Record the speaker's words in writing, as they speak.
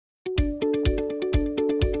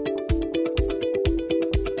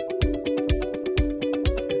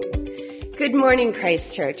Good morning,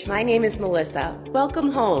 Christ Church. My name is Melissa.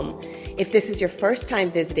 Welcome home. If this is your first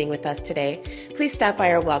time visiting with us today, please stop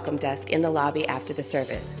by our welcome desk in the lobby after the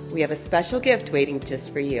service. We have a special gift waiting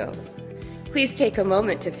just for you. Please take a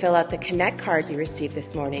moment to fill out the Connect card you received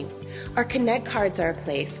this morning. Our Connect cards are a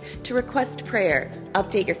place to request prayer,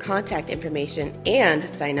 update your contact information, and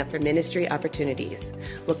sign up for ministry opportunities.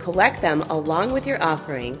 We'll collect them along with your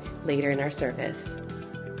offering later in our service.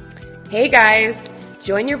 Hey guys!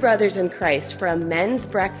 Join your brothers in Christ for a men's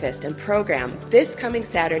breakfast and program this coming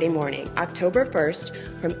Saturday morning, October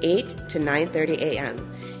 1st from 8 to 9:30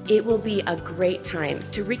 a.m. It will be a great time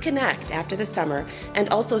to reconnect after the summer and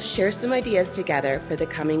also share some ideas together for the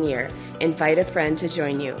coming year. Invite a friend to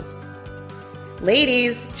join you.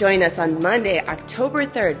 Ladies, join us on Monday, October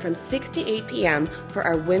 3rd from 6 to 8 p.m. for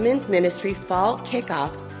our Women's Ministry Fall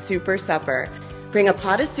Kickoff Super Supper. Bring a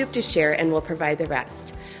pot of soup to share and we'll provide the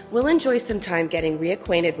rest. We'll enjoy some time getting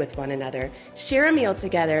reacquainted with one another, share a meal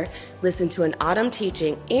together, listen to an autumn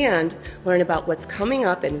teaching, and learn about what's coming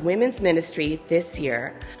up in women's ministry this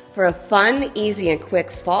year. For a fun, easy, and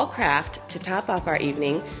quick fall craft to top off our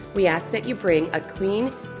evening, we ask that you bring a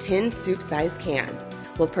clean tin soup-sized can.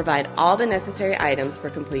 We'll provide all the necessary items for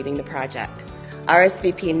completing the project.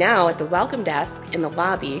 RSVP now at the welcome desk, in the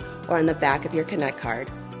lobby, or on the back of your Connect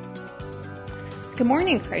card. Good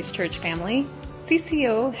morning, Christ Church family.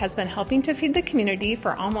 CCO has been helping to feed the community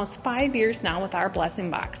for almost 5 years now with our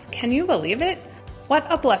blessing box. Can you believe it? What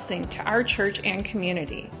a blessing to our church and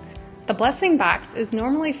community. The blessing box is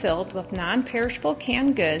normally filled with non-perishable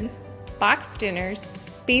canned goods, boxed dinners,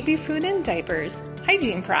 baby food and diapers,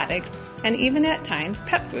 hygiene products, and even at times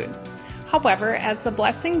pet food. However, as the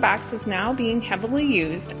blessing box is now being heavily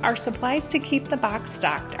used, our supplies to keep the box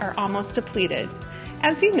stocked are almost depleted.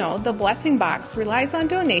 As you know, the Blessing Box relies on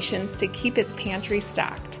donations to keep its pantry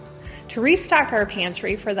stocked. To restock our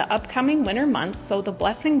pantry for the upcoming winter months so the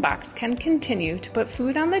Blessing Box can continue to put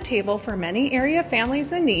food on the table for many area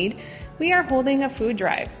families in need, we are holding a food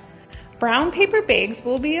drive. Brown paper bags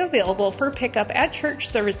will be available for pickup at church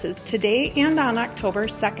services today and on October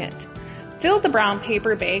 2nd. Fill the brown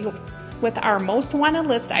paper bag with our most wanted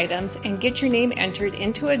list items and get your name entered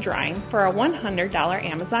into a drawing for a $100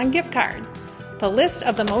 Amazon gift card. The list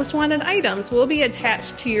of the most wanted items will be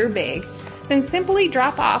attached to your bag. Then simply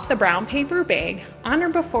drop off the brown paper bag on or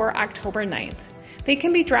before October 9th. They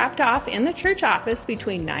can be dropped off in the church office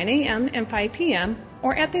between 9 a.m. and 5 p.m.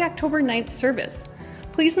 or at the October 9th service.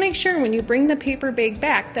 Please make sure when you bring the paper bag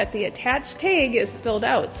back that the attached tag is filled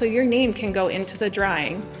out so your name can go into the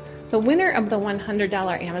drawing. The winner of the $100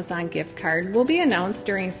 Amazon gift card will be announced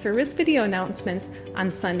during service video announcements on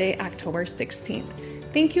Sunday, October 16th.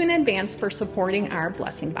 Thank you in advance for supporting our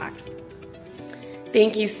blessing box.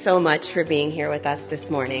 Thank you so much for being here with us this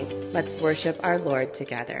morning. Let's worship our Lord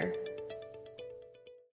together.